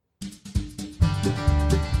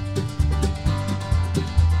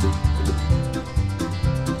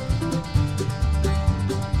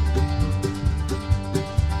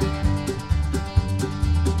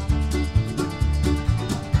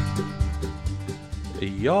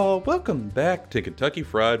Y'all, welcome back to Kentucky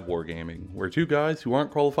Fried Wargaming, where two guys who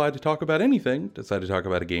aren't qualified to talk about anything decide to talk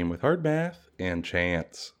about a game with hard math and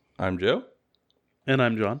chance. I'm Joe. And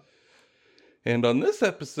I'm John. And on this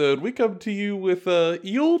episode, we come to you with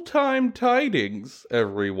Yuletime tidings,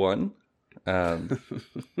 everyone. Why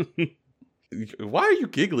are you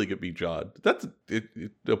giggling at me, John? That's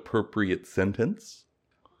an appropriate sentence.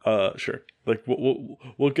 Sure. Like,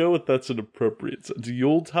 we'll go with that's an appropriate sentence.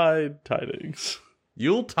 Yuletide tidings.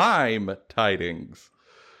 Yuletime tidings.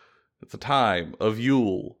 It's a time of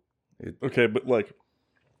Yule. Okay, but like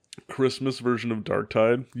Christmas version of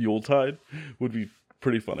Darktide, Yuletide, would be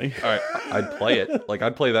pretty funny. All right, I'd play it. Like,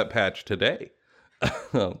 I'd play that patch today.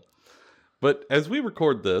 But as we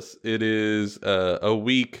record this, it is a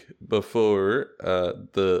week before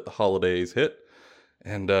the holidays hit.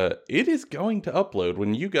 And it is going to upload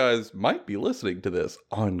when you guys might be listening to this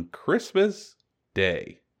on Christmas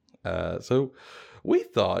Day. So we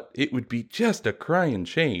thought it would be just a crying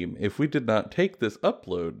shame if we did not take this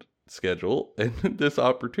upload schedule and this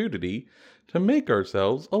opportunity to make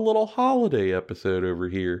ourselves a little holiday episode over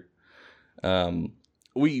here.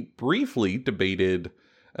 We briefly debated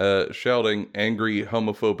shouting angry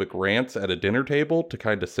homophobic rants at a dinner table to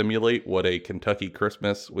kind of simulate what a Kentucky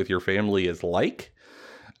Christmas with your family is like.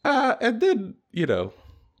 And then, you know,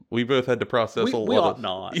 we both had to process we ought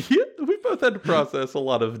not. Yeah, we both had to process a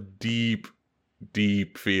lot of deep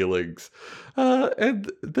feelings.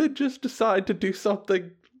 And then just decide to do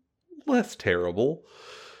something less terrible.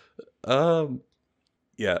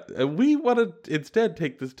 Yeah, we want to instead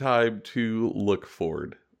take this time to look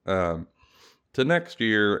forward to next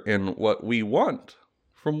year and what we want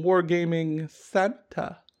from Wargaming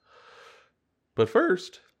Santa. But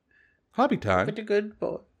first, hobby time. What a good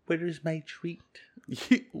boy. Where's my treat?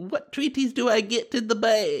 What treaties do I get in the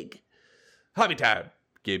bag? Hobby time.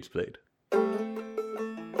 Games played.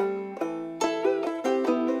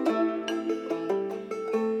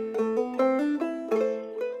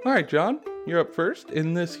 All right, John, you're up first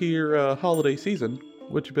in this here holiday season.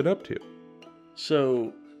 What you been up to?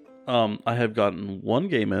 So, I have gotten one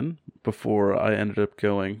game in before I ended up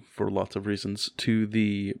going, for lots of reasons, to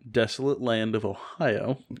the desolate land of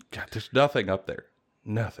Ohio. God, there's nothing up there.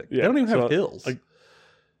 Nothing. Yeah, They don't even so have hills.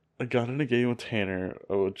 I got in a game with Tanner,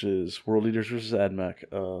 which is World Leaders vs.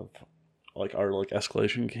 AdMech, of like our like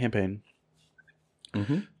escalation campaign.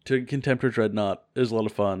 Mm-hmm. To Contemptor Dreadnought. It was a lot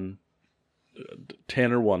of fun.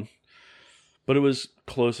 Tanner won, but it was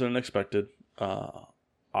closer than expected.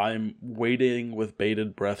 I'm waiting with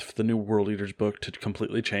bated breath for the new World Leaders book to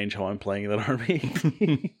completely change how I'm playing that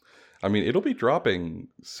army. I mean, it'll be dropping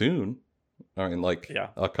soon. I mean, like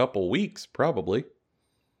a couple weeks, probably.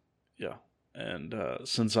 Yeah. And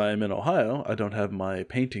since I am in Ohio, I don't have my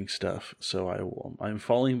painting stuff, so I'm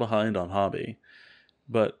falling behind on hobby,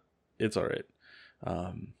 but it's all right.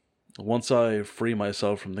 Once I free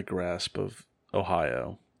myself from the grasp of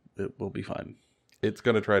Ohio, it will be fine. It's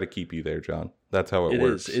going to try to keep you there, John. That's how it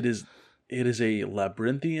works. It is a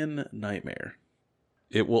labyrinthian nightmare.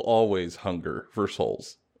 It will always hunger for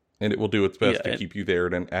souls, and it will do its best to keep you there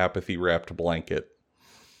in an apathy-wrapped blanket.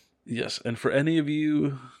 Yes, and for any of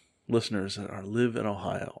you listeners that live in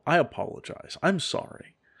Ohio, I apologize. I'm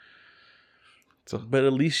sorry. But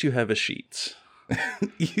at least you have a sheets.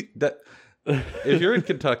 If you're in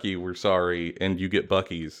Kentucky, we're sorry, and you get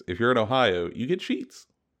Buc-ee's. If you're in Ohio, you get sheets.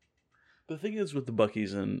 The thing is with the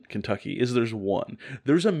Buc-ee's in Kentucky is there's one.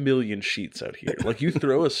 There's a million sheets out here. Like, you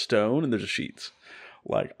throw a stone and there's a sheets.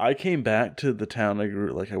 Like, I came back to the town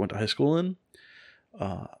I went to high school in.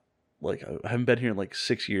 Like, I haven't been here in like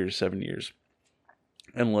 6 years, 7 years.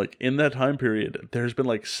 And like in that time period, there's been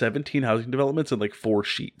like 17 housing developments and like 4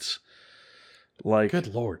 sheets. Like,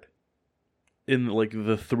 good Lord. In like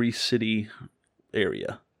the 3 city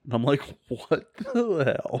area. And I'm like, what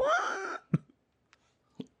the hell?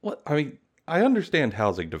 What? I mean, I understand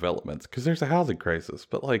housing developments because there's a housing crisis,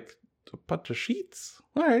 but like a bunch of sheets?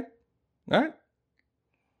 All right.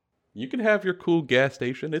 You can have your cool gas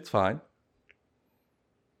station. It's fine.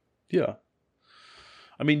 Yeah.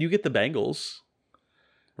 I mean, you get the Bengals,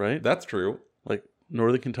 right? That's true. Like,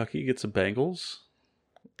 Northern Kentucky gets the Bengals.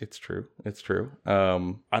 It's true. It's true.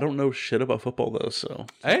 I don't know shit about football though, so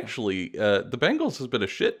Actually, the Bengals has been a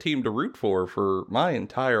shit team to root for my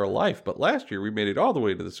entire life. But last year we made it all the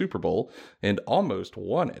way to the Super Bowl and almost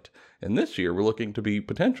won it. And this year we're looking to be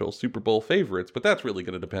potential Super Bowl favorites. But that's really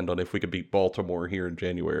going to depend on if we can beat Baltimore here in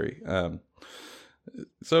January.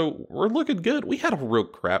 So we're looking good. We had a real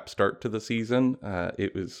crap start to the season.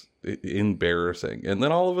 It was embarrassing. And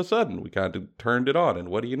then all of a sudden, we kind of turned it on. And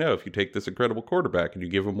what do you know? If you take this incredible quarterback and you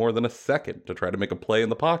give him more than a second to try to make a play in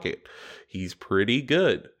the pocket, he's pretty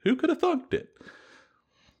good. Who could have thunked it?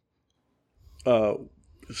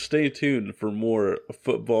 stay tuned for more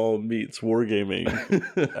football meets wargaming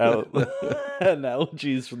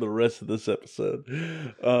analogies for the rest of this episode.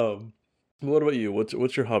 What about you?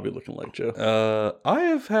 What's your hobby looking like, Joe? I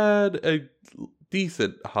have had a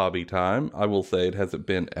decent hobby time. I will say it hasn't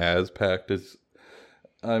been as packed as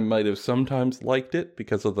I might have sometimes liked it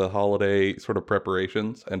because of the holiday sort of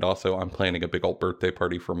preparations. And also I'm planning a big old birthday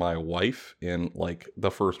party for my wife in like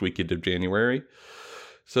the first weekend of January.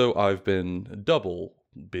 So I've been double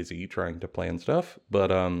busy trying to plan stuff.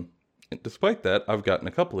 But despite that, I've gotten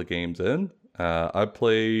a couple of games in. I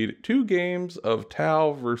played 2 games of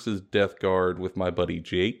Tau versus Death Guard with my buddy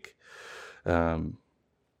Jake.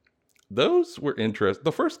 Those were interesting.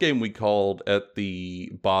 The first game we called at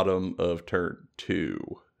the bottom of turn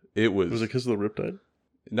 2. Was it because of the Riptide?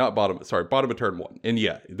 Not bottom of turn 1. And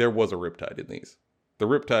yeah, there was a Riptide in these. The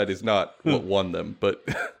Riptide is not what won them, but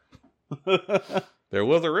there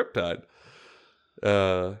was a Riptide.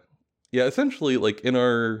 Yeah, essentially, like in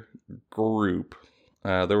our group,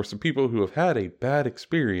 there were some people who have had a bad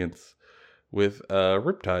experience with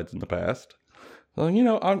Riptides in the past. So,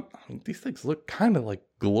 these things look kind of like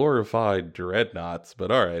glorified dreadnoughts,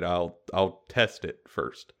 but all right, I'll test it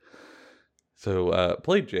first. So,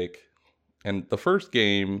 played Jake, and the first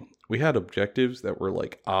game, we had objectives that were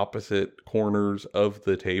like opposite corners of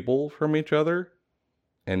the table from each other,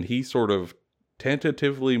 and he sort of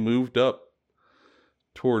tentatively moved up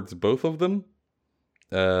towards both of them.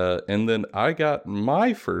 And then I got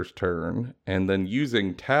my first turn, and then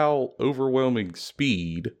using Tau overwhelming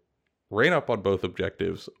speed, ran up on both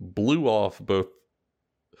objectives, blew off both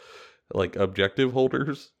like objective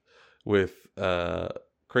holders with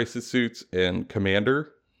crisis suits and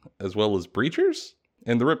commander, as well as breachers.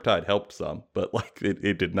 And the Riptide helped some, but like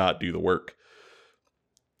it did not do the work.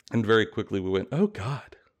 And very quickly we went, oh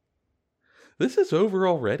god, this is over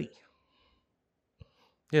already.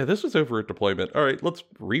 Yeah, this was over at deployment. All right, let's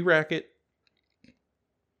re-rack it.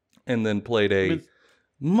 And then played a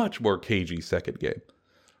much more cagey second game.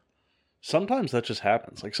 Sometimes that just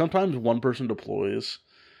happens. Like sometimes one person deploys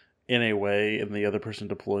in a way and the other person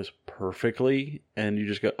deploys perfectly. And you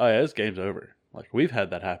just go, oh yeah, this game's over. Like we've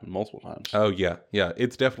had that happen multiple times. Oh yeah. Yeah,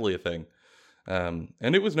 it's definitely a thing.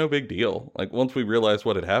 And it was no big deal. Like once we realized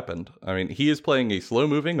what had happened. I mean, he is playing a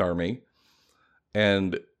slow-moving army.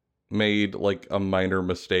 And made like a minor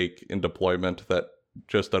mistake in deployment that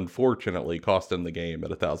just unfortunately cost him the game at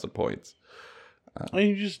 1,000 points.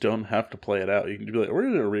 You just don't have to play it out. You can be like, we're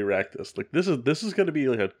going to re-rack this. Like this is going to be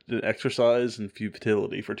like an exercise in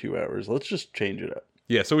futility for 2 hours. Let's just change it up.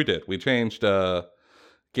 Yeah, so we did. We changed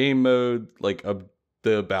game mode, like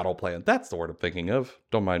the battle plan. That's the word I'm thinking of.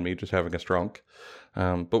 Don't mind me just having a strunk.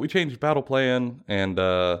 But we changed battle plan, and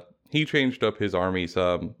he changed up his army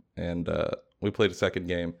some, and we played a second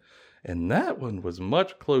game. And that one was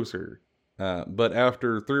much closer. But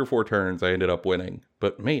after 3 or 4 turns, I ended up winning.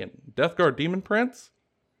 But man, Death Guard Demon Prince,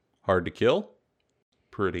 hard to kill.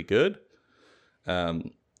 Pretty good. The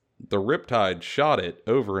Riptide shot it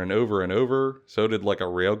over and over and over. So did like a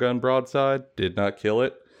railgun broadside. Did not kill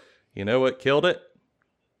it. You know what killed it?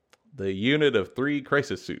 The unit of 3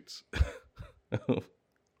 crisis suits.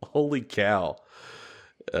 Holy cow.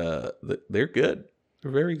 They're good.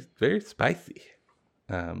 They're very, very spicy.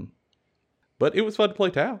 But it was fun to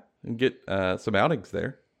play Tau and get some outings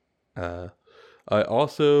there. I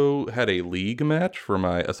also had a league match for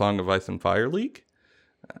my A Song of Ice and Fire League.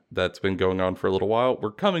 That's been going on for a little while.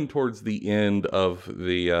 We're coming towards the end of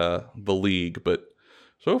the league, but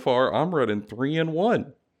so far I'm running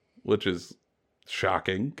 3-1, which is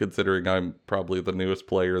shocking considering I'm probably the newest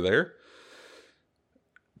player there.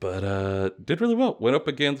 But did really well. Went up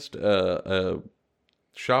against a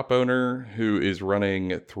shop owner who is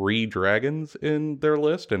running 3 dragons in their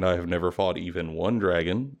list, and I have never fought even 1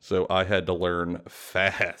 dragon, so I had to learn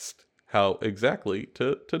fast how exactly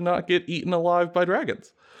to not get eaten alive by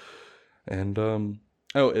dragons. And and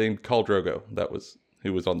Khal Drogo,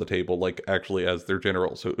 who was on the table, like actually as their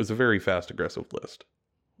general, so it was a very fast aggressive list.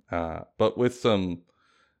 But with some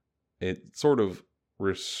sort of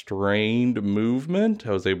restrained movement.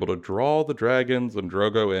 I was able to draw the dragons and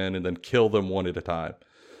Drogo in and then kill them one at a time.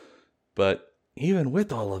 But even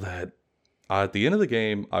with all of that, at the end of the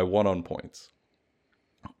game, I won on points.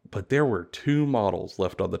 But there were 2 models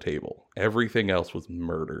left on the table. Everything else was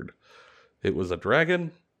murdered. It was a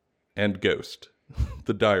dragon and Ghost,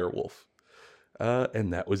 the direwolf.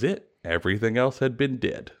 And that was it. Everything else had been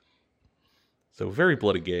dead. So very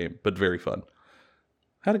bloody game, but very fun.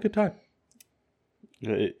 Had a good time.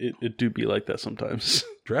 It do be like that sometimes.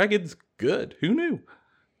 Dragons good. Who knew?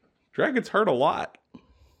 Dragons hurt a lot.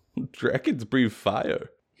 Dragons breathe fire.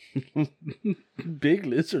 Big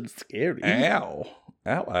lizard scary. Ow.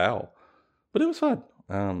 Ow, ow. But it was fun.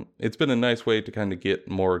 It's been a nice way to kind of get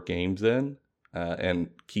more games in and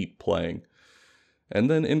keep playing. And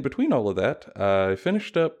then in between all of that, I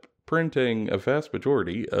finished up printing a vast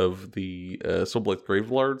majority of the Sublight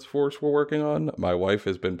Gravelords force we're working on. My wife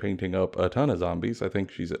has been painting up a ton of zombies. I think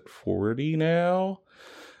she's at 40 now.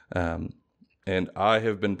 And I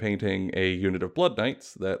have been painting a unit of Blood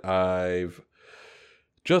Knights that I've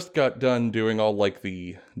just got done doing all like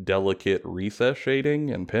the delicate recess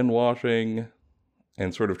shading and pen washing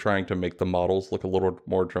and sort of trying to make the models look a little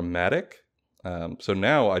more dramatic. So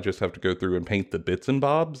now I just have to go through and paint the bits and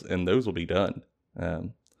bobs, and those will be done.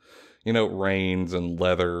 Reins and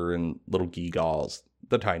leather and little gewgaws,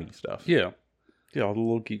 the tiny stuff. Yeah, all the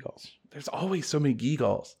little gewgaws. There's always so many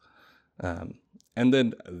gewgaws. And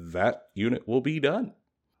then that unit will be done.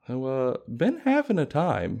 So, been having a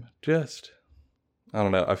time. Just, I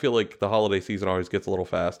don't know. I feel like the holiday season always gets a little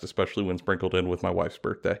fast, especially when sprinkled in with my wife's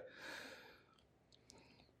birthday.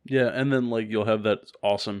 Yeah, and then like you'll have that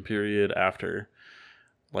awesome period after,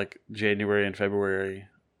 like January and February,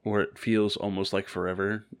 where it feels almost like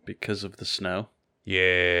forever because of the snow.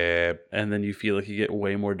 Yeah. And then you feel like you get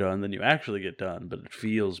way more done than you actually get done, but it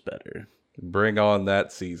feels better. Bring on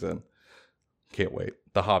that season. Can't wait.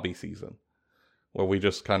 The hobby season. Where we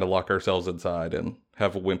just kind of lock ourselves inside and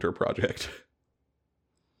have a winter project.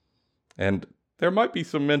 And there might be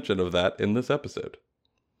some mention of that in this episode.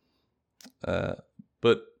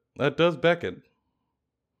 But that does beckon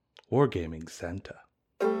Wargaming Santa.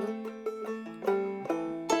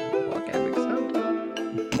 Wargaming Santa.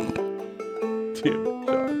 Damn it,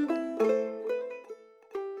 John.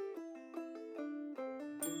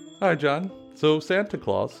 All right, John. So Santa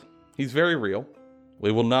Claus, he's very real.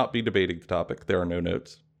 We will not be debating the topic. There are no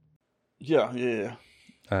notes. Yeah.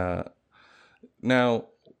 Now,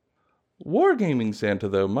 Wargaming Santa,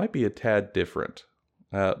 though, might be a tad different.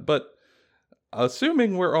 But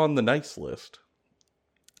assuming we're on the nice list,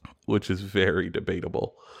 which is very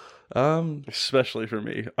debatable. Especially for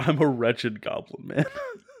me. I'm a wretched goblin, man.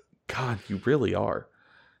 God, you really are.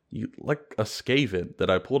 You like a Skaven that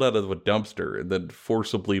I pulled out of a dumpster and then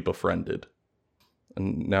forcibly befriended.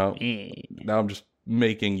 And now I'm just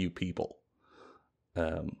making you people.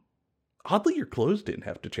 Oddly, your clothes didn't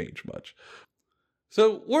have to change much.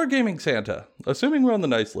 So, Wargaming Santa, assuming we're on the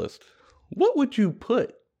nice list, what would you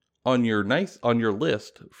put on your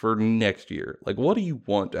list for next year? Like, what do you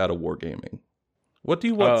want out of Wargaming? What do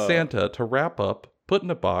you want Santa to wrap up, put in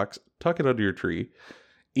a box, tuck it under your tree,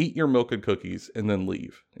 eat your milk and cookies, and then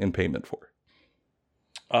leave in payment for?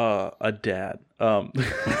 A dad. I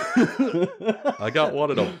got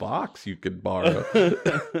one in a box you could borrow.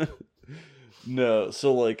 No,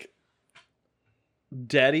 so like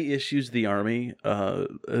Daddy issues the army,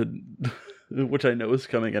 which I know is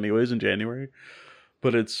coming anyways in January,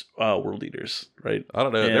 but it's World Eaters, right? I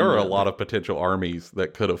don't know. And, there are a lot of potential armies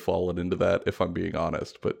that could have fallen into that, if I'm being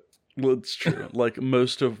honest. But well, it's true. Like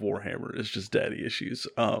most of Warhammer is just Daddy issues.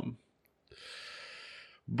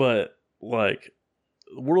 But like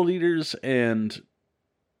World Eaters and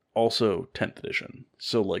also 10th edition.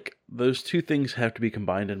 So like those two things have to be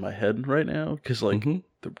combined in my head right now because like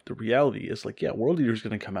the reality is like, yeah, World Eater is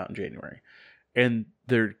going to come out in January and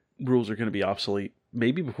their rules are going to be obsolete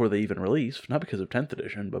maybe before they even release, not because of 10th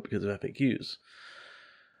edition, but because of FAQs.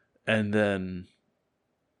 And then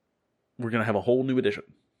we're going to have a whole new edition.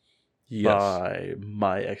 yes,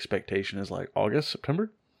 My expectation is like August,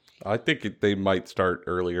 September. I think they might start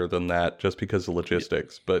earlier than that just because of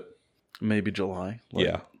logistics. But Maybe July.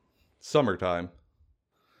 yeah, summertime.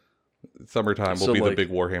 Summertime will So, be the like-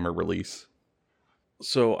 big Warhammer release.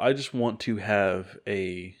 So I just want to have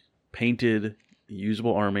a painted,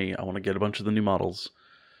 usable army. I want to get a bunch of the new models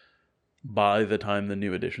by the time the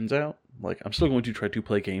new edition's out. Like, I'm still going to try to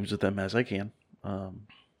play games with them as I can.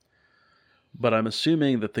 But I'm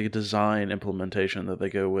assuming that the design implementation that they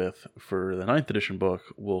go with for the 9th edition book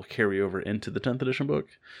will carry over into the 10th edition book.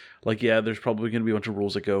 Like, yeah, there's probably going to be a bunch of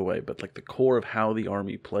rules that go away, but like the core of how the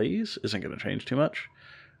army plays isn't going to change too much.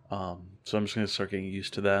 So I'm just going to start getting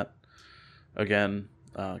used to that again,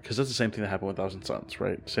 because that's the same thing that happened with Thousand Suns,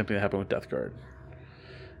 right? Same thing that happened with Death Guard.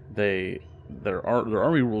 Their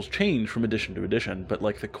army rules change from edition to edition, but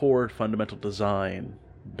like the core fundamental design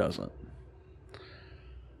doesn't.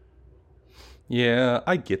 Yeah,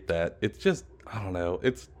 I get that. It's just, I don't know.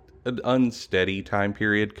 It's an unsteady time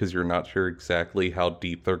period because you're not sure exactly how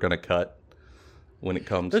deep they're going to cut when it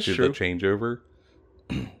comes That's to true. the changeover.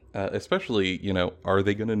 Especially, are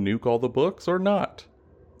they going to nuke all the books or not?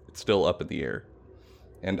 It's still up in the air.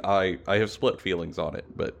 And I have split feelings on it,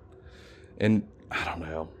 and I don't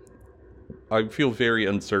know. I feel very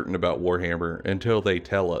uncertain about Warhammer until they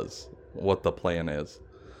tell us what the plan is.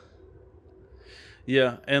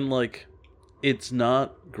 Yeah, and like, it's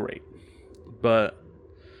not great, but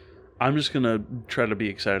I'm just gonna try to be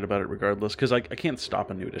excited about it regardless, because I can't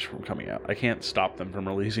stop a new edition from coming out. I can't stop them from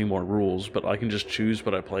releasing more rules, but I can just choose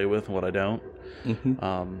what I play with and what I don't.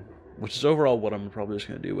 Mm-hmm. Which is overall what I'm probably just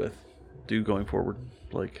gonna do going forward.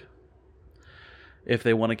 Like, if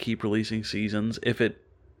they want to keep releasing seasons, if it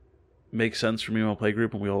makes sense for me and my play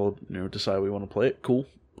group, and we all decide we want to play it, cool.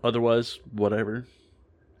 Otherwise, whatever.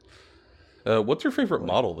 What's your favorite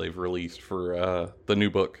model they've released for the new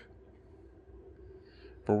book?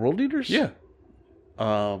 For World Eaters? Yeah.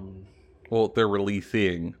 Um, Well, they're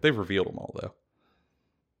releasing. They've revealed them all, though.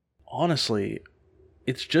 honestly,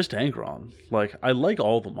 it's just Angron. Like, I like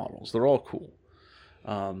all the models. They're all cool.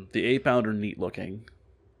 The 8-pound are neat looking.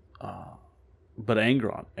 But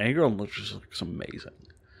Angron looks amazing.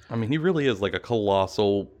 I mean, he really is like a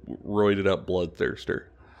colossal, roided up bloodthirster.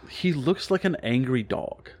 He looks like an angry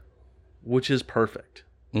dog, which is perfect.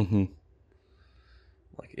 Mm-hmm.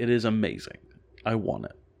 Like, it is amazing. I want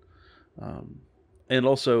it. And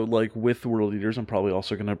also, like, with World Eaters, I'm probably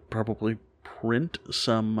also going to print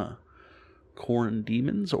some Khorne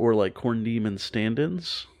Demons, or like Khorne Demon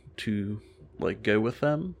stand-ins to like go with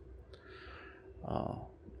them.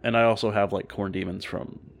 And I also have like Khorne Demons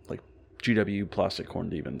from like GW plastic Khorne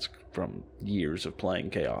Demons from years of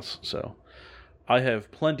playing Chaos. So I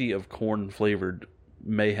have plenty of Khorne flavored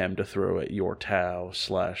mayhem to throw at your Tau /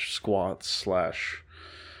 squats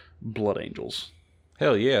 / Blood Angels.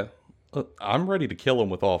 Hell yeah. I'm ready to kill him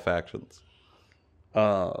with all factions.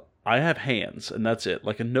 I have hands, and that's it.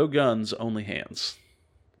 Like a no guns, only hands.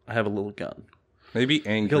 I have a little gun. Maybe Got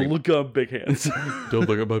a angry. little gun, big hands. Don't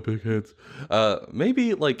look at my big hands.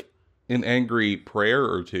 Maybe like an angry prayer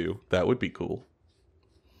or two. That would be cool.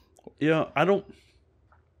 Yeah, I don't.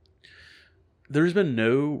 There's been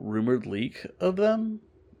no rumored leak of them,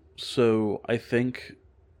 so I think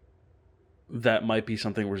that might be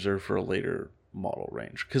something reserved for a later model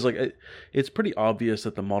range. Because like it's pretty obvious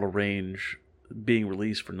that the model range being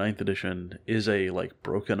released for 9th edition is a like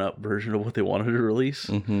broken up version of what they wanted to release.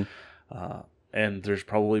 Mm-hmm. And there's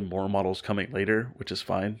probably more models coming later, which is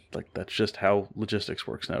fine. Like, that's just how logistics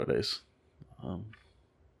works nowadays.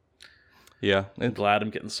 Yeah. I'm glad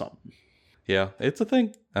I'm getting something. Yeah, it's a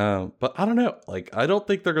thing. But I don't know. Like, I don't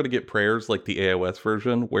think they're going to get prayers like the AOS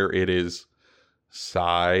version, where it is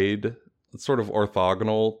sort of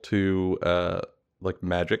orthogonal to like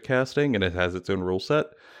magic casting, and it has its own rule set.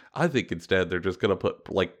 I think instead they're just going to put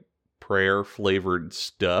like prayer flavored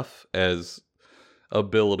stuff as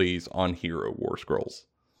abilities on hero war scrolls.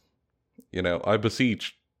 I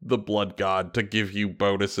beseech the blood god to give you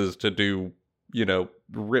bonuses to do,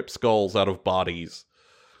 rip skulls out of bodies.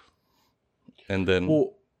 And then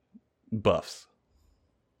buffs.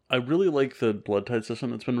 I really like the blood tide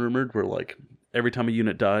system that's been rumored, where like every time a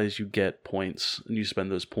unit dies, you get points, and you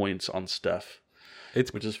spend those points on stuff.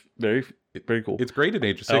 Which is very, very cool. It's great in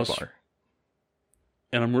Age of Sigmar.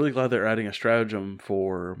 And I'm really glad they're adding a stratagem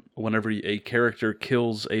for whenever a character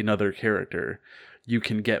kills another character, you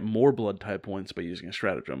can get more blood type points by using a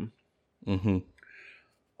stratagem. Mm-hmm.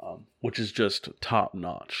 Which is just top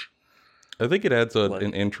notch. I think it adds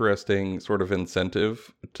an interesting sort of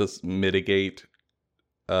incentive to mitigate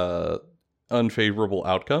unfavorable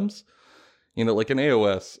outcomes. Like in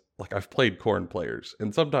AOS, like I've played Khorne players,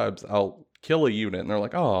 and sometimes I'll kill a unit and they're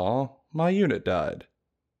like, "Aw, my unit died."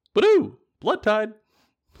 But ooh, blood tide.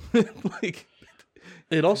 Like,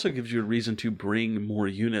 it also gives you a reason to bring more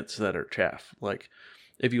units that are chaff. Like,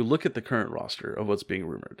 if you look at the current roster of what's being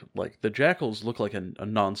rumored, like the Jackals look like a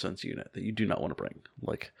nonsense unit that you do not want to bring.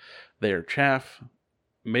 Like, they are chaff,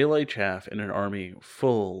 melee chaff in an army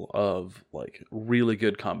full of like really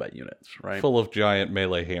good combat units, right? Full of giant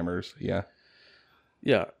melee hammers. Yeah.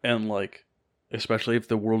 Yeah, and like, especially if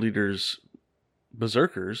the World Eaters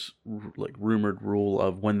Berserkers, like rumored rule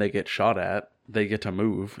of when they get shot at, they get to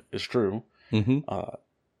move is true. Mm-hmm.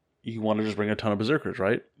 you want to just bring a ton of Berserkers,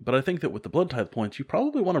 right? But I think that with the Blood Tithe points, you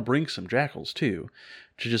probably want to bring some Jackals too,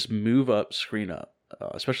 to just move up, screen up.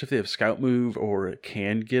 Especially if they have Scout Move or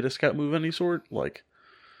can get a Scout Move of any sort. Like,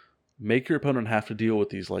 make your opponent have to deal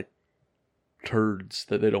with these, like, turds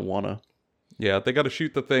that they don't want to. Yeah, they got to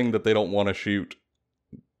shoot the thing that they don't want to shoot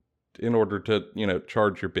in order to,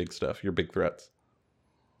 charge your big stuff, your big threats.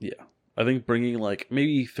 Yeah. I think bringing, like,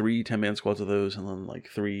 maybe 3 10-man squads of those and then, like,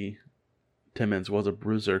 3 10-man squads of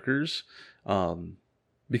Berserkers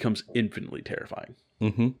becomes infinitely terrifying.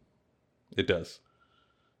 Mm-hmm. It does.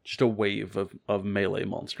 Just a wave of melee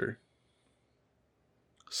monster.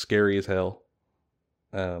 Scary as hell.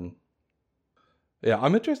 Yeah,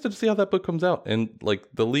 I'm interested to see how that book comes out. And, like,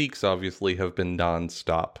 the leaks obviously have been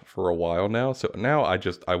non-stop for a while now. So now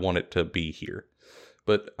I want it to be here.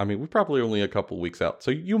 But, I mean, we're probably only a couple weeks out. So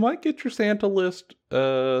you might get your Santa list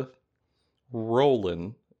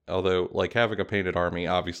rolling. Although, like, having a painted army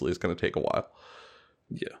obviously is going to take a while.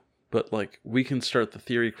 Yeah. But, like, we can start the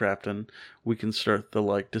theory crafting. We can start the,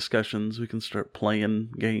 like, discussions. We can start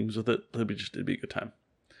playing games with it. It'd be a good time.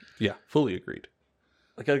 Yeah, fully agreed.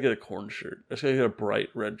 I gotta get a corn shirt. I just gotta get a bright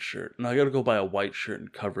red shirt. And I gotta go buy a white shirt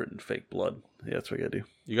and cover it in fake blood. Yeah, that's what I gotta do.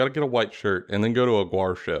 You gotta get a white shirt and then go to a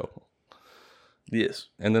Guar show. Yes.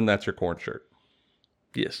 And then that's your corn shirt.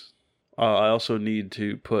 Yes. I also need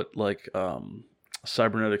to put, like,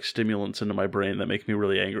 cybernetic stimulants into my brain that make me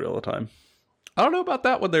really angry all the time. I don't know about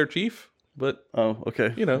that one there, Chief. But, Oh,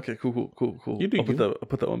 okay. You know. Okay, cool. You do I'll put you.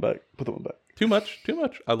 that one back. Put that one back. too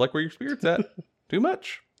much. I like where your spirit's at. Too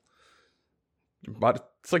much.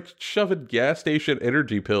 But it's like shoving gas station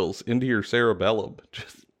energy pills into your cerebellum.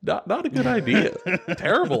 Just not a good idea.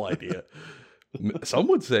 Terrible idea. Some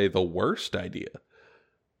would say the worst idea.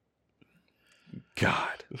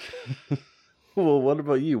 God. Well, what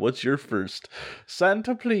about you? What's your first?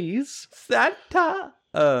 Santa, please. Santa.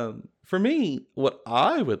 For me, what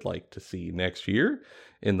I would like to see next year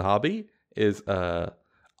in the hobby is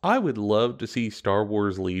I would love to see Star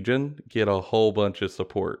Wars Legion get a whole bunch of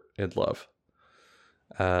support and love.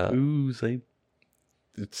 Ooh, same.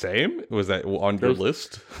 Same? Was that on your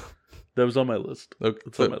list? That was on my list. Okay,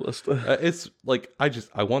 It's on my list. it's like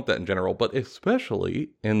I want that in general, but especially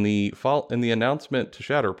in the announcement to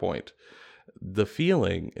Shatterpoint, the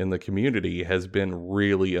feeling in the community has been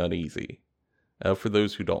really uneasy. For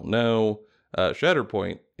those who don't know,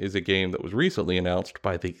 Shatterpoint is a game that was recently announced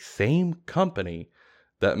by the same company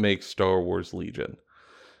that makes Star Wars Legion.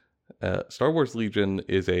 Star Wars Legion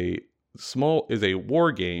is a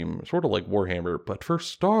war game, sort of like Warhammer, but for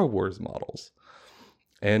Star Wars models.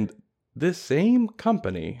 And this same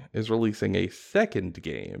company is releasing a second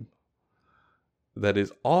game that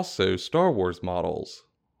is also Star Wars models,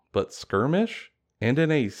 but skirmish and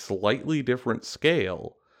in a slightly different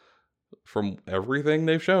scale from everything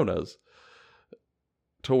they've shown us,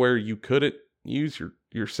 to where you couldn't use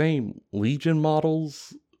your same Legion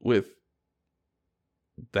models with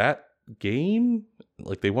that game.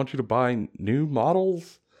 Like, they want you to buy new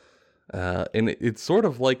models, and it's sort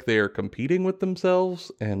of like they're competing with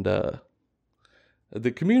themselves, and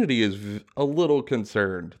the community is a little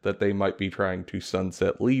concerned that they might be trying to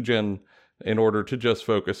sunset Legion in order to just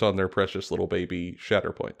focus on their precious little baby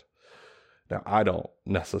Shatterpoint. Now, I don't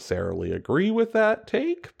necessarily agree with that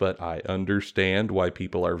take, but I understand why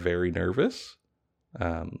people are very nervous.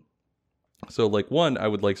 So, like, one, I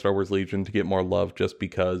would like Star Wars Legion to get more love just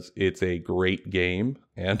because it's a great game,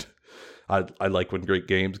 and I like when great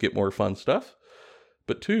games get more fun stuff.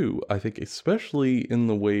 But two, I think especially in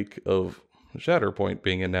the wake of Shatterpoint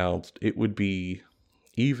being announced, it would be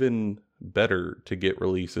even better to get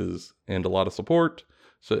releases and a lot of support,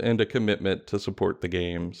 and a commitment to support the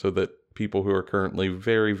game, so that people who are currently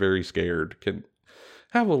very, very scared can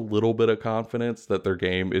have a little bit of confidence that their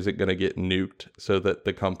game isn't going to get nuked, so that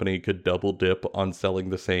the company could double dip on selling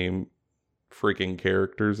the same freaking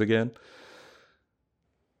characters again.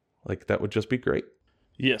 Like, that would just be great.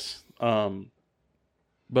 Yes.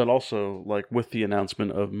 But also, like, with the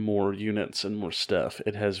announcement of more units and more stuff,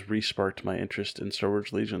 it has re-sparked my interest in Star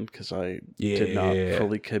Wars Legion, because I did not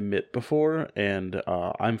fully commit before, and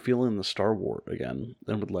I'm feeling the Star War again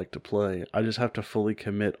and would like to play. I just have to fully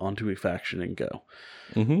commit onto a faction and go.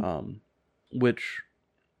 Mm-hmm. Which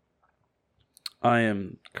I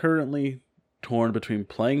am currently torn between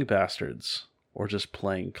playing Bastards or just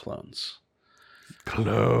playing Clones.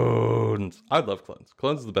 Clones. I love Clones.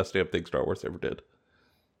 Clones is the best damn thing Star Wars ever did.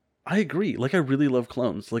 I agree. Like, I really love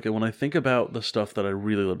Clones. Like, when I think about the stuff that I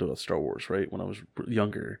really loved about Star Wars, right? When I was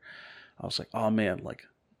younger, I was like, oh man, like,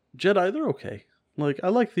 Jedi, they're okay. Like, I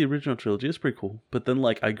like the original trilogy. It's pretty cool. But then,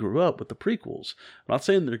 like, I grew up with the prequels. I'm not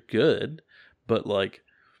saying they're good, but, like,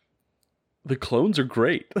 the clones are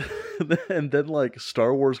great. And then like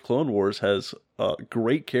Star Wars Clone Wars has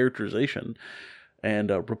great characterization, and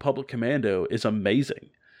Republic Commando is amazing.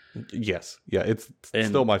 Yes. Yeah, it's And-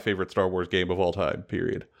 still my favorite Star Wars game of all time,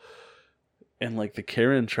 period. And like the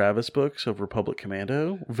Karen Travis books of Republic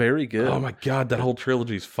Commando, very good. Oh my god, that whole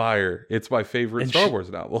trilogy's fire. It's my favorite And Star she- Wars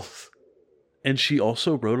novels. And she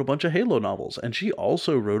also wrote a bunch of Halo novels, and she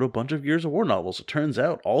also wrote a bunch of Gears of War novels. It turns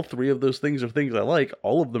out all three of those things are things I like.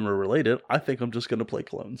 All of them are related. I think I'm just going to play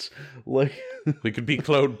clones. Like, We could be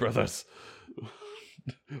Clone Brothers.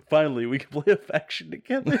 finally, we can play a faction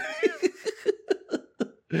together.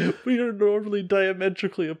 We are normally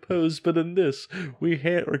diametrically opposed, but in this, we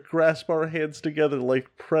grasp our hands together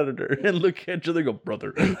like Predator and look at each other and go,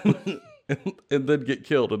 brother. and then get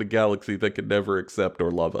killed in a galaxy that could never accept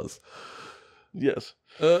or love us. Yes.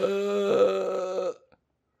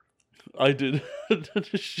 I did.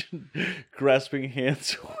 Grasping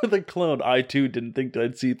hands with a clone. I too didn't think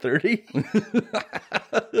I'd see 30.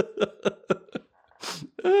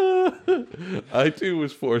 I too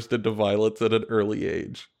was forced into violence at an early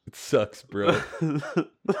age. It sucks, bro.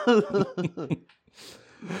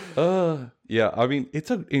 Yeah, I mean,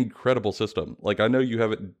 it's an incredible system. Like, I know you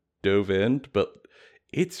haven't dove in, but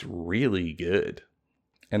it's really good.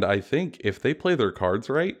 And I think if they play their cards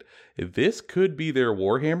right, this could be their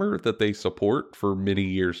Warhammer that they support for many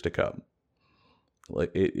years to come.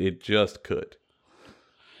 Like, it just could.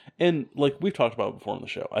 And like we've talked about before on the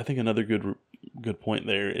show, I think another good point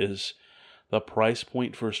there is the price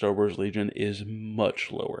point for Star Wars Legion is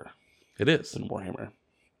much lower It is. than Warhammer.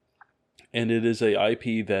 And it is a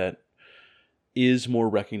IP that is more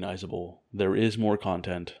recognizable. There is more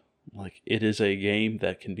content. Like, it is a game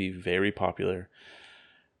that can be very popular.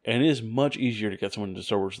 And it is much easier to get someone into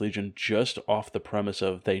Star Wars Legion just off the premise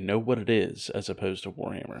of they know what it is as opposed to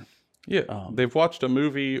Warhammer. Yeah, they've watched a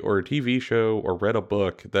movie or a TV show or read a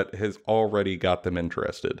book that has already got them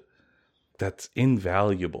interested. That's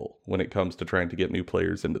invaluable when it comes to trying to get new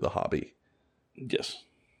players into the hobby. Yes.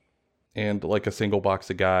 And like a single box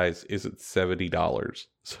of guys is at $70.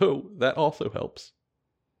 So that also helps.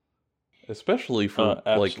 Especially for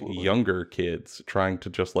like Absolutely. younger kids trying to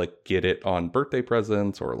just like get it on birthday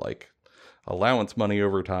presents or like allowance money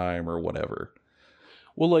over time or whatever.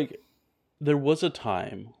 Well, like, there was a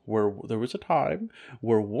time where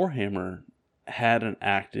Warhammer had an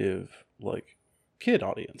active like kid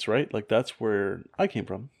audience, right? Like, that's where I came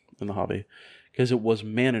from in the hobby, because it was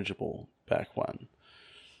manageable back when.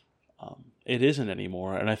 It isn't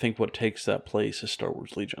anymore, and I think what takes that place is Star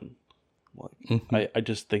Wars Legion. Like, I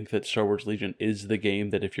just think that Star Wars Legion is the game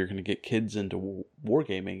that if you're going to get kids into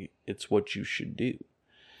wargaming, it's what you should do.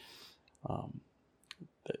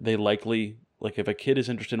 They likely, like, if a kid is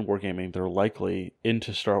interested in wargaming, they're likely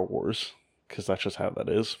into Star Wars, because that's just how that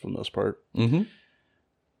is for the most part. Mm-hmm.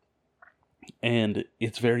 And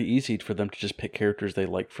it's very easy for them to just pick characters they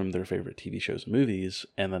like from their favorite TV shows and movies,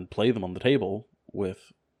 and then play them on the table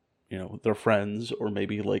with, you know, their friends, or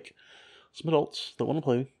maybe like some adults that want to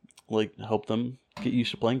play, like help them get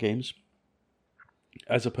used to playing games,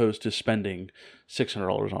 as opposed to spending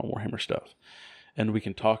 $600 on Warhammer stuff. And we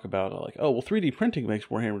can talk about like, oh, well, 3D printing makes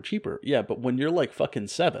Warhammer cheaper. Yeah, but when you're like fucking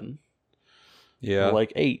 7, Yeah. or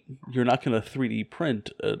like 8, you're not gonna 3D print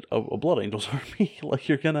a Blood Angels army. Like,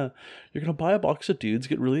 you're gonna buy a box of dudes,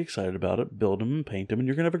 get really excited about it, build them and paint them, and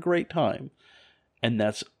you're gonna have a great time. And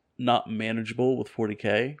that's not manageable with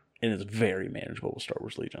 40K, and it's very manageable with Star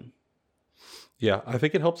Wars Legion. Yeah, I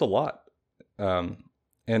think it helps a lot.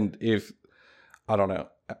 And if, I don't know,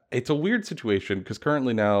 it's a weird situation because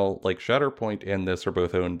currently now, like, Shatterpoint and this are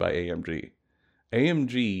both owned by AMG.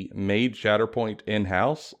 AMG made Shatterpoint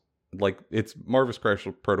in-house, like, it's Marvis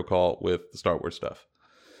Crystal Protocol with the Star Wars stuff.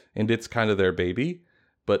 And it's kind of their baby,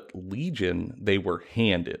 but Legion, they were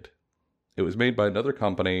handed. It was made by another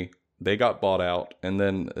company, they got bought out, and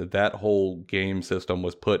then that whole game system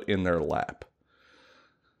was put in their lap.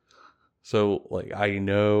 So, like, I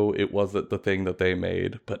know it wasn't the thing that they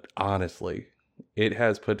made, but honestly, it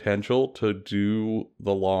has potential to do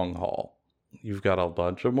the long haul. You've got a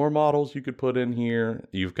bunch of more models you could put in here.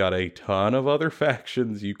 You've got a ton of other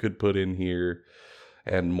factions you could put in here.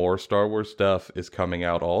 And more Star Wars stuff is coming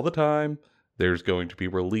out all the time. There's going to be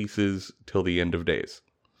releases till the end of days.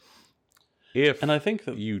 If And I think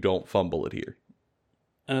that you don't fumble it here.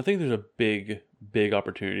 And I think there's a big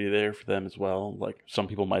opportunity there for them as well. Like, some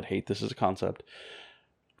people might hate this as a concept.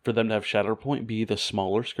 For them to have Shatterpoint be the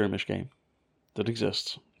smaller skirmish game that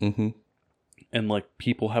exists. Mm-hmm. And, like,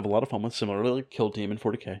 people have a lot of fun with, similar to, like, Kill Team in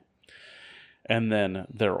 40K. And then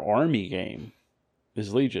their army game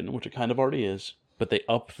is Legion, which it kind of already is. But they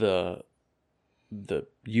up the the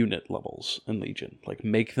unit levels in Legion. Like,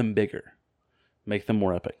 make them bigger. Make them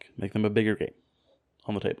more epic. Make them a bigger game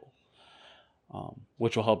on the table.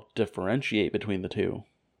 Which will help differentiate between the two.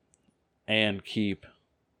 And keep,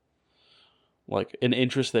 like, an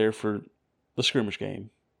interest there for the skirmish game.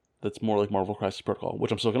 That's more like Marvel Crisis Protocol.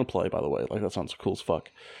 Which I'm still going to play, by the way. Like, that sounds cool as fuck.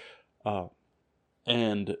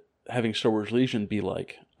 And having Star Wars Legion be,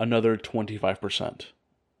 like, another 25%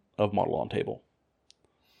 of model on table.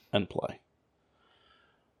 And play.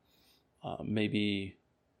 Maybe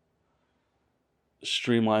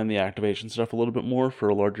streamline the activation stuff a little bit more for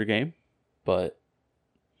a larger game, but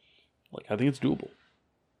like I think it's doable.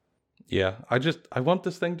 Yeah, I want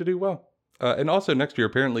this thing to do well. And also next year,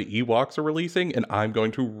 apparently Ewoks are releasing, and I'm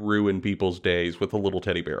going to ruin people's days with a little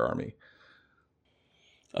teddy bear army.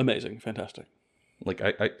 Amazing, fantastic, Like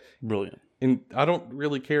I brilliant. And I don't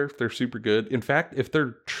really care if they're super good. In fact, if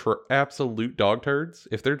they're absolute dog turds,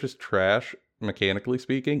 if they're just trash, mechanically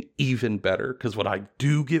speaking, even better. Because when I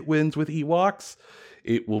do get wins with Ewoks,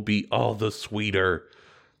 it will be all the sweeter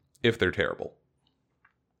if they're terrible.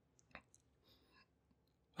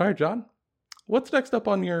 All right, John. What's next up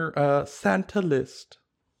on your Santa list?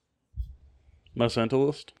 My Santa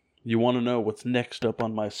list? You want to know what's next up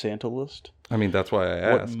on my Santa list? I mean, that's why I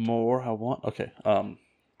asked. What more I want? Okay.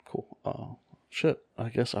 Cool. Shit. I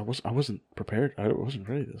guess I wasn't prepared. I wasn't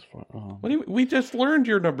ready this far. What do you, we just learned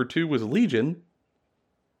your number 2 was Legion.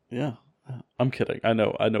 Yeah. I'm kidding. I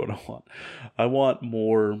know what I want. I want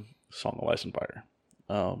more Song of Ice and Fire.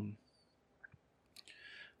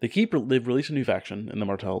 They've released a new faction in the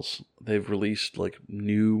Martells. They've released like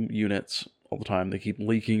new units all the time. They keep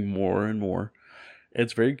leaking more and more.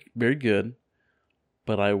 It's very, very good,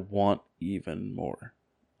 but I want even more.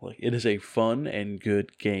 Like, it is a fun and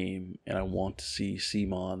good game, and I want to see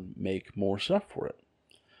CMON make more stuff for it.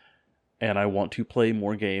 And I want to play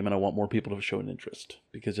more game, and I want more people to show an interest,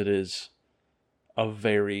 because it is a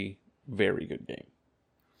very, very good game.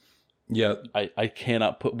 Yeah. I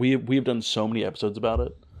cannot put... We've done so many episodes about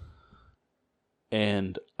it,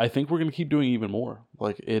 and I think we're going to keep doing even more.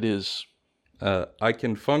 Like, it is... I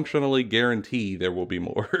can functionally guarantee there will be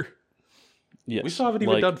more. Yes. We still haven't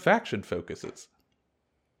even done faction focuses.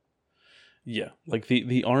 Yeah, like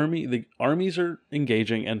the armies are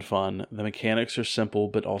engaging and fun. The mechanics are simple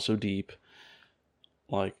but also deep.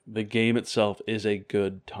 Like, the game itself is a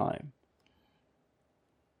good time.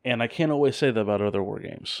 And I can't always say that about other war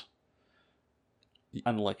games.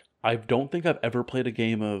 And like, I don't think I've ever played a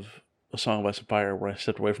game of A Song of Ice and Fire where I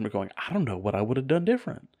stepped away from it going, I don't know what I would have done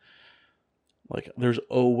different. Like, there's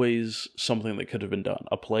always something that could have been done.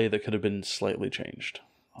 A play that could have been slightly changed.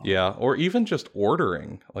 Yeah, or even just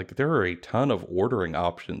ordering. Like, there are a ton of ordering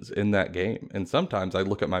options in that game. And sometimes I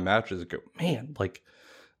look at my matches and go, man, like,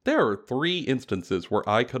 there are 3 instances where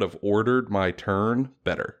I could have ordered my turn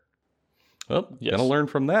better. Well, Yes. Gonna learn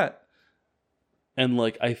from that. And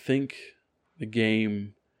like, I think the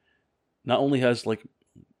game not only has like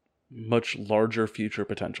much larger future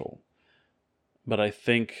potential, but I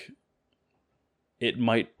think it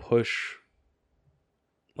might push,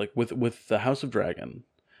 like with the House of Dragon,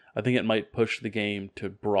 I think it might push the game to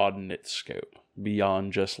broaden its scope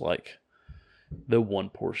beyond just like the one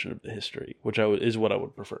portion of the history, which is what I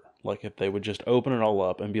would prefer. Like, if they would just open it all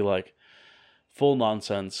up and be like, full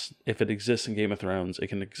nonsense. If it exists in Game of Thrones, it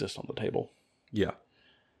can exist on the table. Yeah.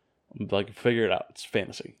 Like, figure it out. It's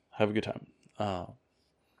fantasy. Have a good time.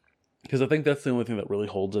 Because I think that's the only thing that really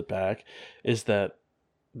holds it back, is that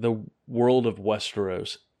the world of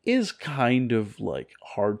Westeros is kind of like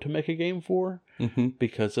hard to make a game for,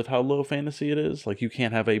 because of how low fantasy it is. Like, you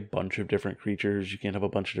can't have a bunch of different creatures, you can't have a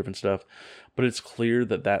bunch of different stuff, but it's clear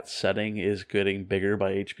that that setting is getting bigger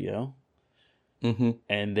by HBO,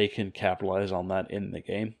 and they can capitalize on that in the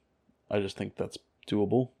game. I just think that's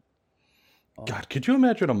doable. God, could you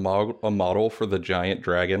imagine a model for the giant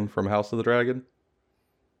dragon from House of the Dragon?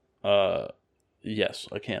 Yes,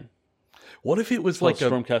 I can. What if it was Like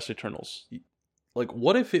like Stormcast Eternals. like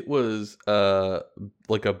what if it was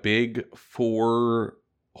like a big 4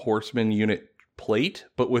 horseman unit plate,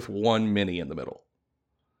 but with 1 mini in the middle?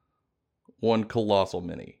 1 colossal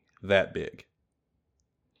mini that big.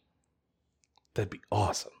 That'd be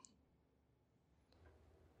awesome.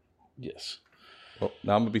 Yes. Well,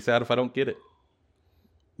 now I'm gonna be sad if I don't get it.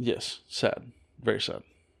 Yes. Sad. Very sad.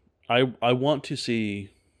 I want to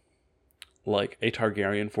see like a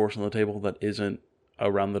Targaryen force on the table that isn't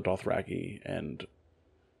around the Dothraki and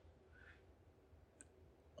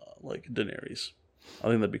like Daenerys. I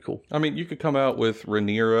think that'd be cool. I mean, you could come out with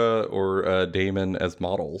Rhaenyra or Daemon as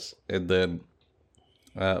models, and then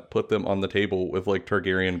put them on the table with like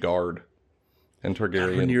Targaryen guard and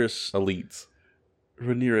Targaryen Rhaenyra's elites.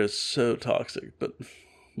 Rhaenyra is so toxic, but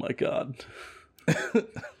my God.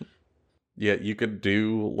 Yeah, you could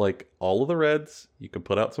do like all of the reds. You could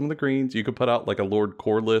put out some of the greens. You could put out like a Lord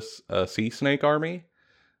Corlys sea snake army.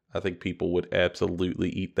 I think people would absolutely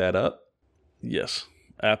eat that up. Yes,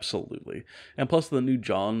 absolutely. And plus the new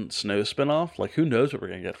Jon Snow spinoff, like who knows what we're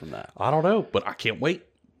gonna get from that? I don't know, but I can't wait.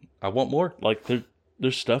 I want more. Like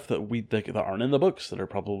there's stuff that aren't in the books that are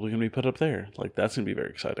probably gonna be put up there. Like that's gonna be very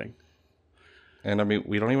exciting. And I mean,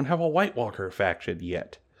 we don't even have a White Walker faction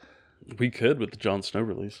yet. We could with the Jon Snow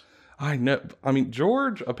release. I know. I mean,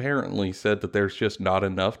 George apparently said that there's just not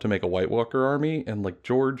enough to make a White Walker army, and like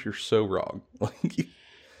George, you're so wrong.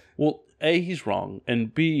 Well, A, he's wrong,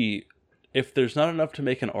 and B, if there's not enough to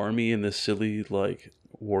make an army in this silly like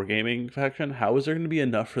wargaming faction, how is there going to be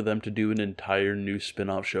enough for them to do an entire new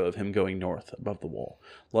spin-off show of him going north above the wall?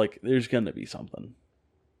 Like, there's going to be something.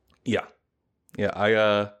 Yeah,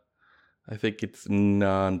 I think it's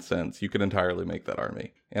nonsense. You could entirely make that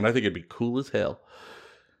army, and I think it'd be cool as hell.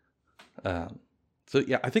 So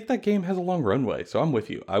yeah, I think that game has a long runway. So I'm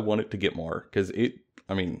with you. I want it to get more because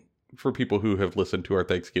I mean, for people who have listened to our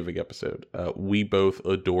Thanksgiving episode, we both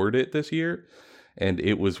adored it this year, and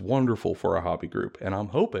it was wonderful for a hobby group. And I'm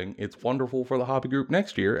hoping it's wonderful for the hobby group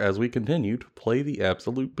next year as we continue to play the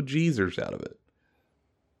absolute bejeezers out of it.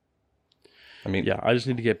 I mean, Yeah, I just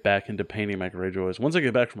need to get back into painting my Greyjoys. Once I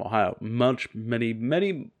get back from Ohio, much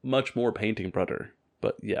more painting better.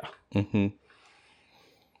 But yeah. Mm-hmm.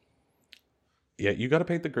 Yeah, you got to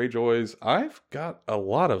paint the Greyjoys. I've got a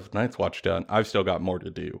lot of Night's Watch done. I've still got more to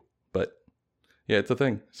do, but yeah, it's a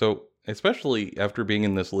thing. So, especially after being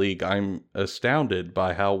in this league, I'm astounded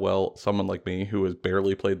by how well someone like me, who has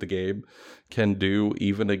barely played the game, can do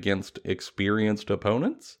even against experienced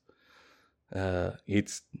opponents.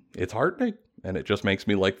 It's heartening, and it just makes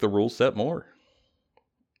me like the rule set more.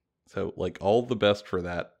 So, like, all the best for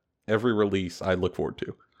that. Every release I look forward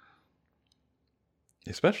to.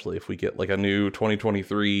 Especially if we get like a new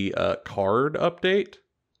 2023 card update.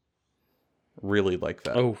 Really like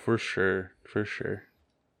that. Oh, for sure. For sure.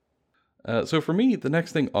 So for me, the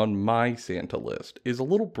next thing on my Santa list is a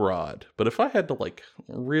little broad. But if I had to like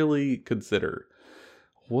really consider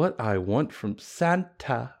what I want from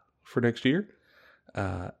Santa for next year,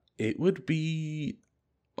 it would be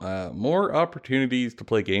more opportunities to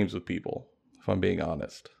play games with people, if I'm being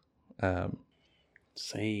honest.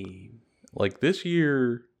 Same. Like this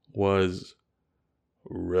year was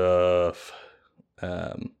rough,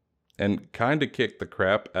 and kind of kicked the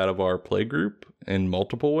crap out of our play group in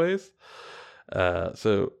multiple ways.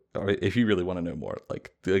 So if you really want to know more,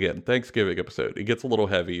 like again, Thanksgiving episode, it gets a little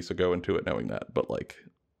heavy, so go into it knowing that. But like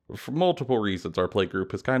for multiple reasons, our play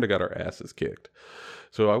group has kind of got our asses kicked.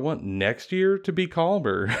 So I want next year to be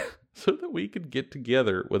calmer so that we could get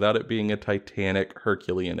together without it being a titanic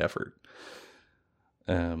Herculean effort.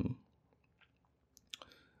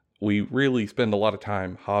 We really spend a lot of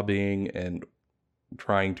time hobbying and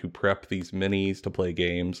trying to prep these minis to play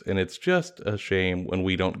games, and it's just a shame when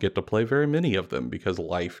we don't get to play very many of them because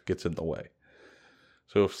life gets in the way.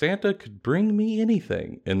 So if Santa could bring me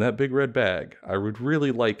anything in that big red bag, I would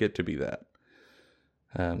really like it to be that.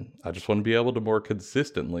 I just want to be able to more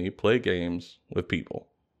consistently play games with people.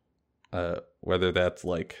 Whether that's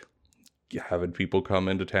like having people come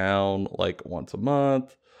into town like once a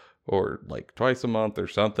month, or like twice a month or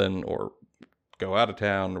something, or go out of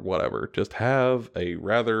town or whatever. Just have a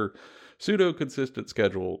rather pseudo-consistent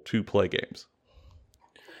schedule to play games.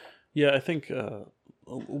 Yeah, I think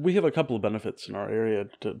we have a couple of benefits in our area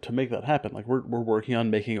to make that happen. Like we're working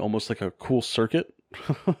on making almost like a cool circuit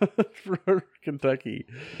for Kentucky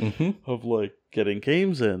of like getting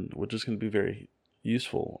games in, which is going to be very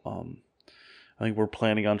useful. I think we're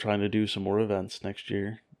planning on trying to do some more events next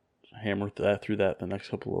year. Hammer through that the next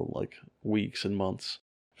couple of like weeks and months,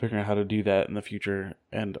 figuring out how to do that in the future.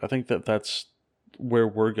 And I think that's where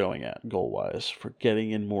we're going at goal wise for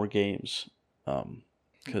getting in more games.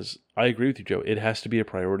 Because I agree with you, Joe. It has to be a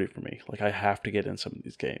priority for me. Like I have to get in some of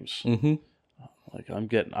these games. Like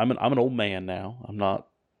I'm an old man now. I'm not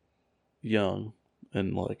young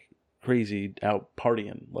and like crazy out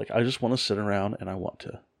partying. Like I just want to sit around and I want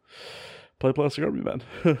to play Plastic Army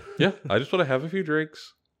Man. Yeah, I just want to have a few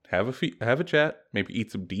drinks. Have a chat, maybe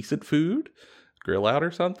eat some decent food, grill out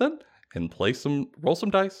or something, and roll some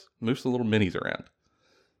dice, move some little minis around.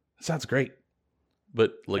 That sounds great,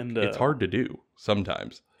 but like it's hard to do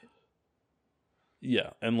sometimes. Yeah,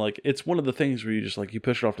 and like it's one of the things where you just like you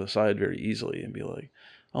push it off to the side very easily and be like,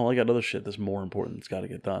 oh, I got other shit that's more important that's got to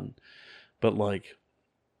get done. But like,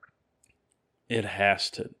 it has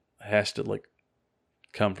to like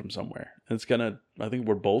come from somewhere. And I think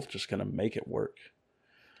we're both just gonna make it work.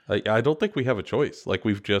 I don't think we have a choice. Like,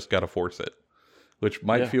 we've just got to force it, which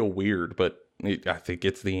might Yeah. feel weird, but I think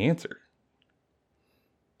it's the answer.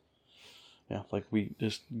 Yeah, like we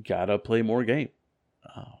just gotta play more game.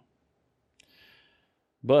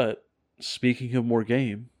 But speaking of more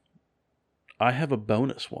game, I have a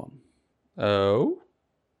bonus one. Oh?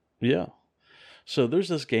 Yeah. So there's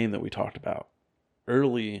this game that we talked about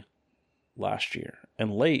early last year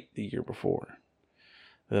and late the year before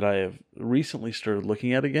that I have recently started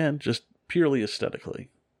looking at again, just purely aesthetically,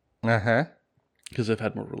 Uh-huh. because I've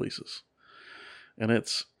had more releases. And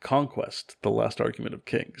it's Conquest: The Last Argument of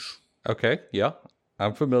Kings. Okay, yeah.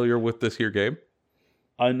 I'm familiar with this here game.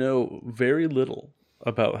 I know very little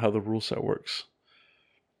about how the rule set works.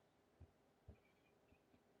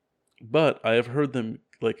 But I have heard them,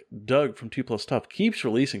 like Doug from 2 Plus Tough keeps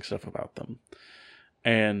releasing stuff about them.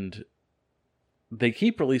 And they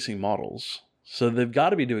keep releasing models, so they've got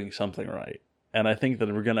to be doing something right. And I think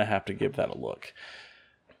that we're going to have to give that a look.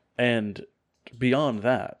 And beyond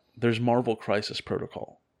that, there's Marvel Crisis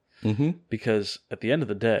Protocol. Mm-hmm. Because at the end of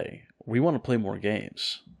the day, we want to play more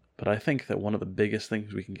games. But I think that one of the biggest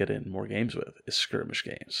things we can get in more games with is skirmish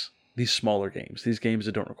games. These smaller games. These games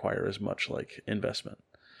that don't require as much like investment.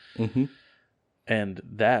 Mm-hmm. And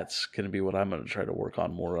that's going to be what I'm going to try to work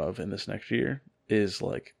on more of in this next year, is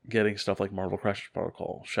like getting stuff like Marvel Crisis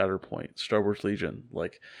Protocol, Shatterpoint, Star Wars Legion.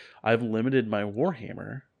 Like, I've limited my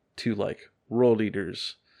Warhammer to like World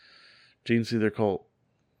Eaters, Genestealer Cult,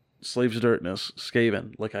 Slaves of Darkness,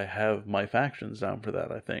 Skaven. Like, I have my factions down for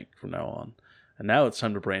that, I think, from now on. And now it's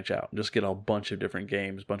time to branch out and just get a bunch of different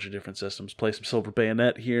games, bunch of different systems, play some Silver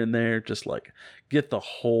Bayonet here and there, just like get the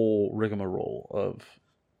whole rigmarole of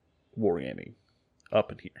wargaming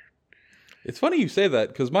up in here. It's funny you say that,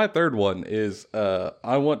 because my third one is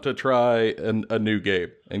I want to try a new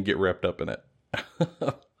game and get wrapped up in it.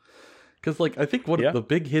 Because, like, I think one of the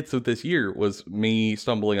big hits of this year was me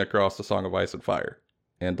stumbling across The Song of Ice and Fire.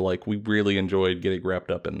 And, like, we really enjoyed getting wrapped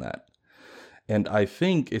up in that. And I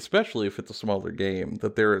think, especially if it's a smaller game,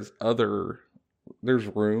 that there's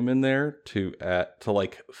room in there to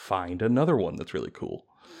like, find another one that's really cool.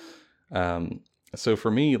 So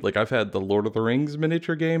for me, like, I've had the Lord of the Rings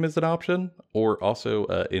miniature game as an option, or also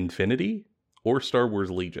Infinity, or Star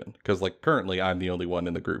Wars Legion, because, like, currently I'm the only one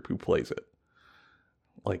in the group who plays it.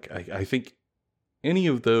 Like, I think any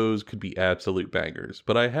of those could be absolute bangers.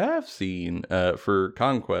 But I have seen, for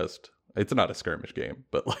Conquest, it's not a skirmish game,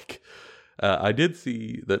 but, like, I did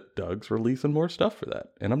see that Doug's releasing more stuff for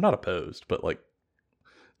that, and I'm not opposed, but, like,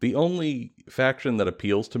 the only faction that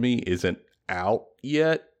appeals to me isn't out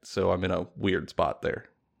yet, so I'm in a weird spot there.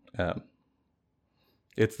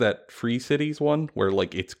 It's that Free Cities one where,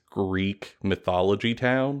 like, it's Greek mythology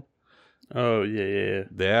town. Oh yeah.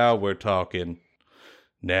 Now we're talking.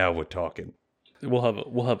 We'll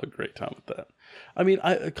have a great time with that. I mean,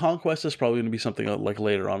 Conquest is probably going to be something like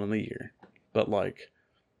later on in the year, but like,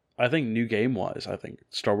 I think new game wise, I think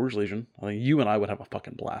Star Wars Legion. I think you and I would have a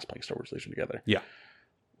fucking blast playing Star Wars Legion together. Yeah.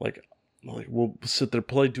 Like we'll sit there,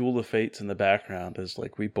 play Duel of Fates in the background as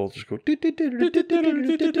like we both just go.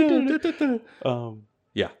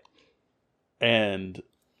 Yeah. And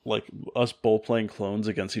like us both playing clones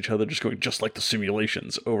against each other, just going just like the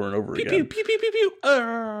simulations over and over again. Pew, pew, pew, pew,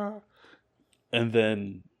 pew. And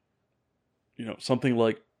then, you know, something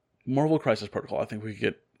like Marvel Crisis Protocol, I think we could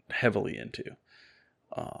get heavily into.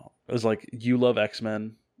 It's like, you love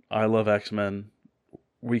X-Men, I love X-Men.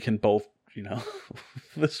 We can both, you know,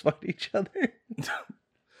 fist fight each other.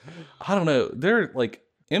 I don't know. They're like,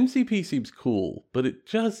 MCP seems cool, but it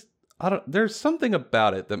just, there's something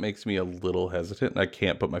about it that makes me a little hesitant, and I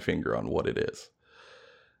can't put my finger on what it is.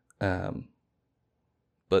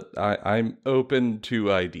 But I'm open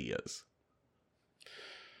to ideas.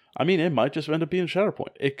 I mean, it might just end up being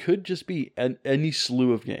Shatterpoint. It could just be any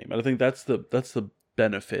slew of game. And I think that's the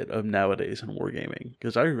benefit of nowadays in wargaming.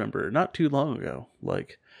 Because I remember not too long ago,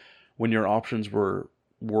 like, when your options were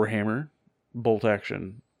Warhammer, Bolt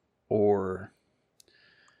Action, or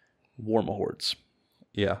Warmahordes.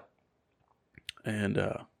 Yeah. And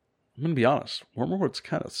I'm going to be honest, Warmahordes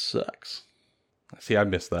kind of sucks. See, I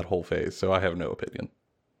missed that whole phase, so I have no opinion.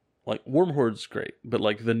 Like, Warmahorde's great, but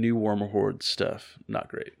like the new Warmahorde stuff, not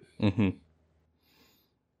great. Mm-hmm.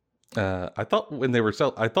 I thought when they were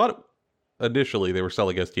initially they were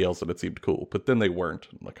selling STLs and it seemed cool, but then they weren't.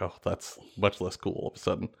 I'm like, oh, that's much less cool all of a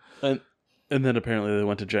sudden. And then apparently they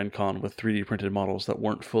went to Gen Con with 3D printed models that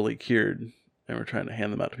weren't fully cured and were trying to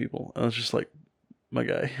hand them out to people. And I was just like, my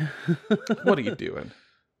guy. What are you doing?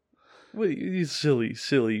 What are you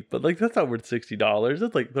silly. But like, that's not worth $60.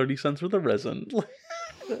 That's like 30 cents worth of resin.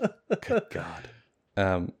 Good God.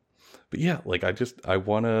 But yeah, like I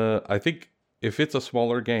think if it's a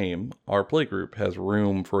smaller game, our playgroup has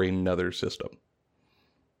room for another system.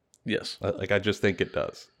 Yes. Like I just think it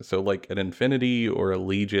does. So like an Infinity or a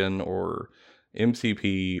Legion or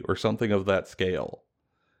MCP or something of that scale,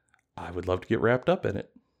 I would love to get wrapped up in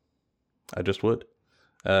it. I just would.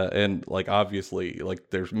 And like obviously,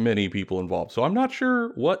 like there's many people involved, so I'm not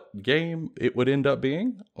sure what game it would end up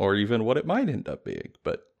being, or even what it might end up being,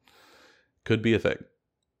 but could be a thing.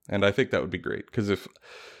 And I think that would be great, because if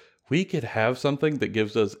we could have something that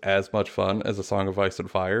gives us as much fun as A Song of Ice and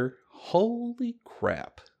Fire, holy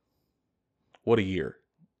crap. What a year.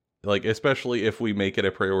 Like, especially if we make it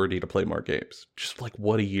a priority to play more games. Just like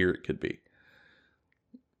what a year it could be.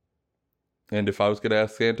 And if I was going to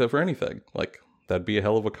ask Santa for anything, like, that'd be a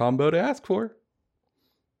hell of a combo to ask for.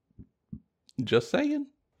 Just saying.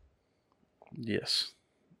 Yes.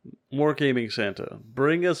 More gaming Santa.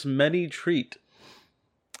 Bring us many treat.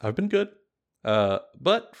 I've been good.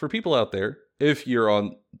 But for people out there, if you're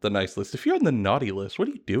on the nice list, if you're on the naughty list, what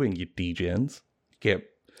are you doing, you degens? You can't.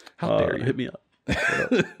 How dare you? Hit me up.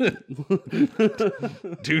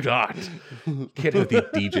 Do not. Can't have these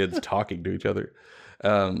degens talking to each other.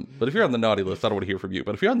 But if you're on the naughty list, I don't want to hear from you.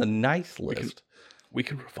 But if you're on the nice list, We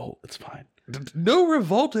can revolt. It's fine. No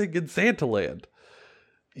revolting in Santaland.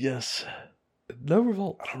 Yes. No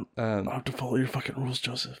revolt. I don't have to follow your fucking rules,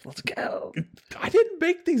 Joseph. Let's go. I didn't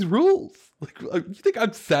make these rules. Like, you think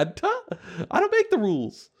I'm Santa? I don't make the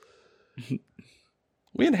rules.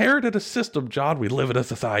 We inherited a system, John. We live in a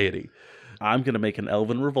society. I'm going to make an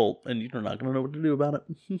elven revolt, and you're not going to know what to do about it.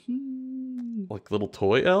 Like little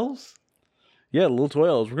toy elves? Yeah, little toy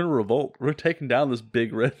elves. We're going to revolt. We're taking down this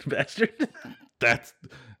big red bastard.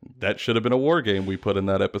 That should have been a war game we put in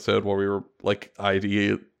that episode where we were like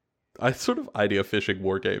idea fishing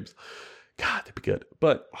war games. God, that'd be good.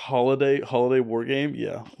 But holiday war game?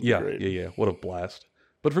 Yeah. Yeah. What a blast.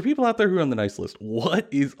 But for people out there who are on the nice list, what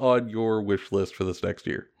is on your wish list for this next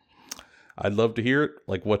year? I'd love to hear it,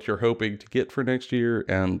 like what you're hoping to get for next year.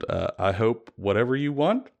 And I hope whatever you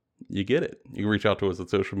want, you get it. You can reach out to us at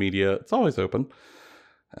social media. It's always open.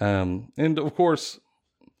 And of course,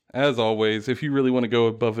 as always, if you really want to go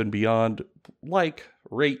above and beyond, like,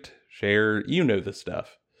 rate, share, you know this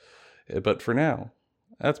stuff. But for now,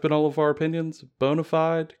 that's been all of our opinions.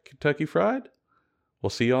 Bonafide, Kentucky Fried. We'll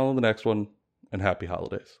see you all in the next one, and happy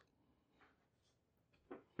holidays.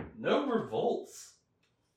 No revolts.